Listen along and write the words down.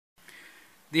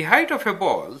The height of a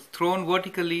ball thrown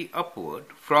vertically upward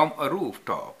from a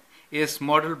rooftop is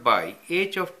modeled by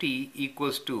h of t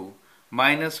equals to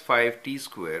minus 5t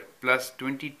square plus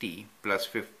 20t plus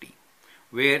 50,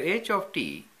 where h of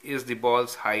t is the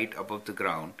ball's height above the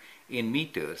ground in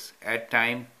meters at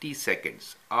time t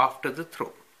seconds after the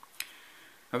throw.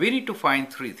 Now we need to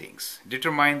find three things.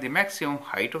 Determine the maximum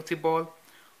height of the ball,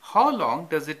 how long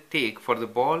does it take for the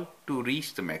ball to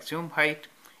reach the maximum height,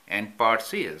 and part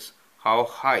C is how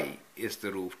high is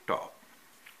the rooftop.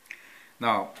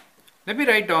 Now let me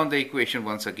write down the equation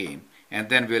once again and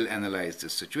then we'll analyze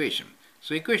this situation.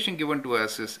 So equation given to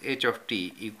us is h of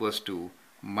t equals to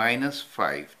minus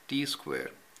 5t square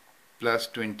plus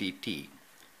 20t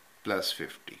plus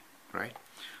 50, right?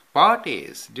 Part A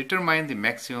is determine the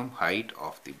maximum height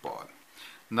of the ball.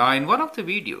 Now in one of the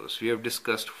videos we have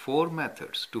discussed four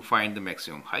methods to find the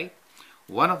maximum height.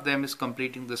 One of them is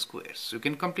completing the squares. So you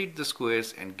can complete the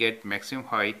squares and get maximum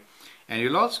height, and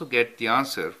you'll also get the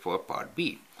answer for part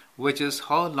B, which is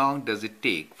how long does it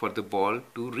take for the ball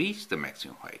to reach the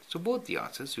maximum height. So both the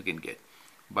answers you can get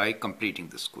by completing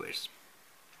the squares.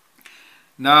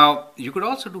 Now you could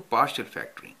also do partial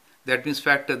factoring. That means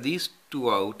factor these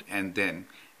two out and then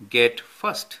get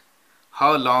first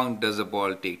how long does a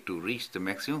ball take to reach the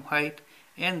maximum height,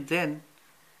 and then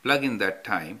plug in that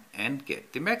time and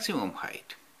get the maximum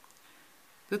height.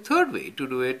 The third way to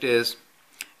do it is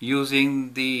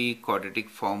using the quadratic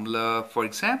formula. For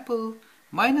example,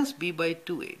 minus b by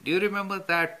 2a. Do you remember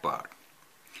that part?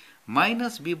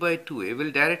 Minus b by 2a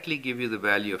will directly give you the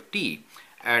value of t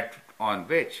on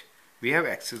which we have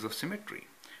axis of symmetry.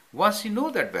 Once you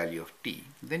know that value of t,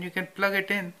 then you can plug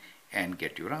it in and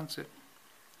get your answer.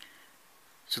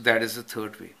 So that is the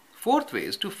third way. Fourth way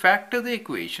is to factor the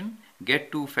equation,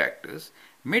 get two factors.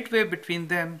 Midway between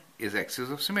them is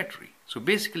axis of symmetry. So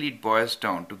basically it boils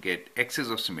down to get axis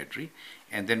of symmetry,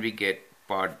 and then we get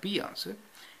part B answer,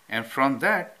 and from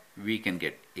that we can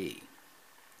get A.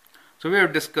 So we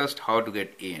have discussed how to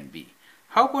get A and B.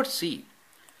 How about C?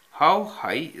 How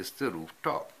high is the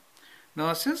rooftop?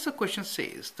 Now since the question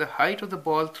says the height of the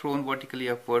ball thrown vertically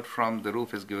upward from the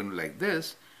roof is given like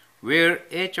this, where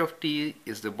h of t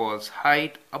is the ball's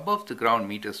height above the ground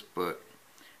meters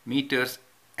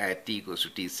at t equals to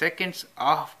t seconds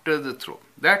after the throw.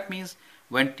 That means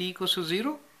when t equals to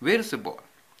 0, where is the ball?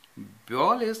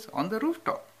 Ball is on the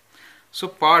rooftop. So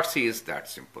part C is that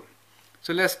simple.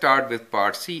 So let's start with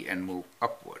part C and move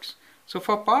upwards. So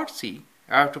for part C,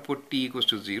 I have to put t equals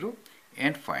to 0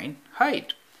 and find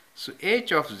height. So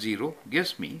h of 0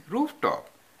 gives me rooftop,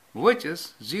 which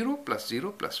is 0 plus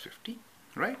 0 plus 50.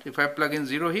 Right? If I plug in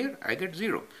 0 here, I get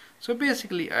 0. So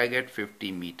basically I get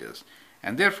 50 meters.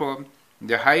 And therefore,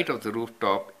 the height of the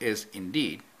rooftop is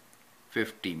indeed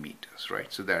 50 meters.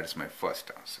 Right? So that is my first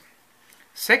answer.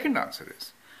 Second answer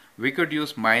is, we could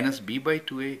use minus b by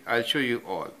 2a. I'll show you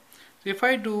all. So if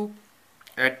I do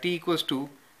at t equals to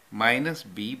minus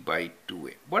b by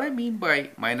 2a. What I mean by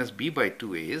minus b by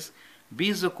 2a is, b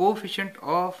is the coefficient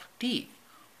of t,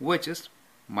 which is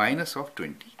minus of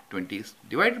 20. 20 is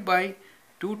divided by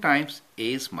 2 times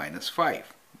a is minus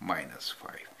 5,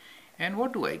 and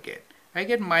what do I get? I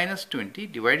get minus 20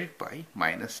 divided by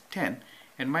minus 10,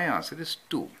 and my answer is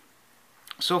 2.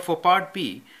 So for part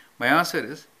B, my answer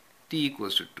is t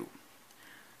equals to 2.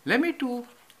 Let me do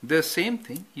the same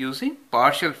thing using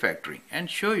partial factoring and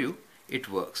show you it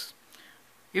works.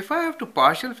 If I have to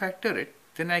partial factor it,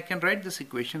 then I can write this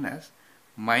equation as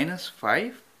minus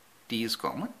 5, t is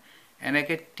common, and I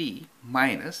get t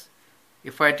minus,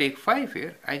 if I take 5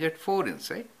 here, I get 4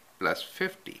 inside, plus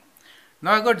 50.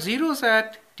 Now I got zeros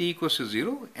at t equals to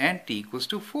 0 and t equals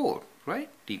to 4, right?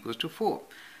 T equals to 4.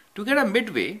 To get a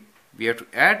midway, we have to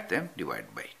add them,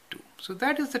 divide by 2. So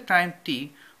that is the time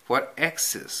t for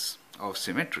axis of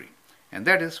symmetry, and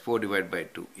that is 4 divided by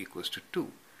 2 equals to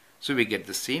 2. So we get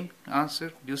the same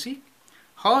answer. Do you see?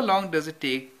 How long does it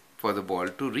take for the ball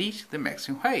to reach the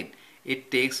maximum height? It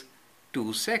takes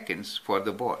 2 seconds for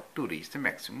the ball to reach the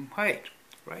maximum height,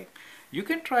 right? You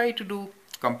can try to do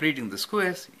completing the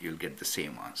squares, you'll get the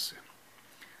same answer.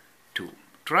 2.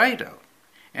 Try it out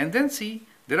and then see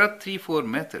there are 3-4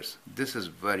 methods. This is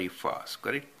very fast,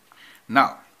 correct?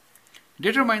 Now,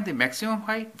 determine the maximum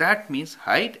height. That means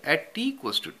height at t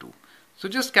equals to 2. So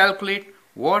just calculate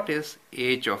what is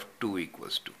h of 2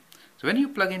 equals to. So when you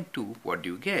plug in 2, what do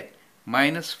you get?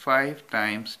 Minus 5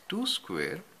 times 2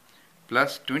 square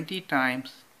plus 20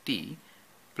 times t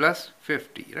plus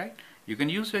 50, right? You can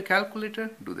use your calculator,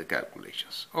 do the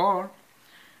calculations. Or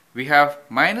we have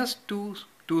minus 2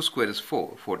 square is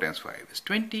 4, 4 times 5 is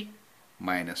 20,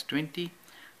 minus 20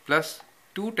 plus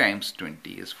 2 times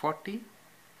 20 is 40,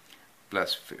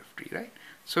 plus 50, right?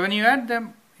 So when you add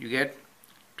them, you get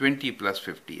 20 plus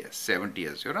 50 as 70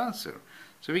 as your answer.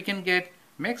 So we can get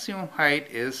maximum height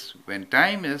is when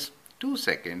time is 2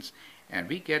 seconds, and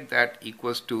we get that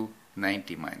equals to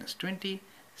 90 minus 20,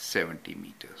 70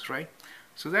 meters, right?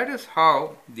 So that is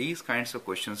how these kinds of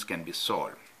questions can be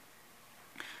solved.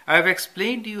 I have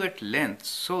explained to you at length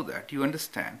so that you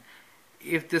understand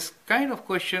if this kind of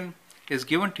question is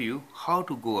given to you, how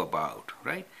to go about,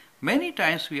 right? Many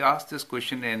times we ask this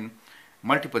question in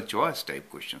multiple choice type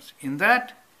questions. In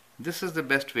that, this is the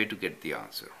best way to get the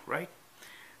answer, right?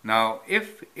 Now,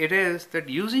 if it is that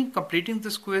using completing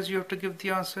the squares you have to give the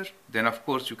answer, then of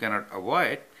course you cannot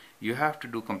avoid. You have to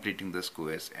do completing the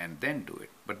squares and then do it.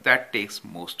 But that takes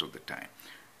most of the time.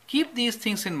 Keep these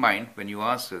things in mind when you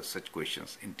answer such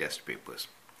questions in test papers.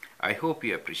 I hope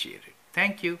you appreciate it.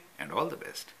 Thank you and all the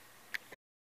best.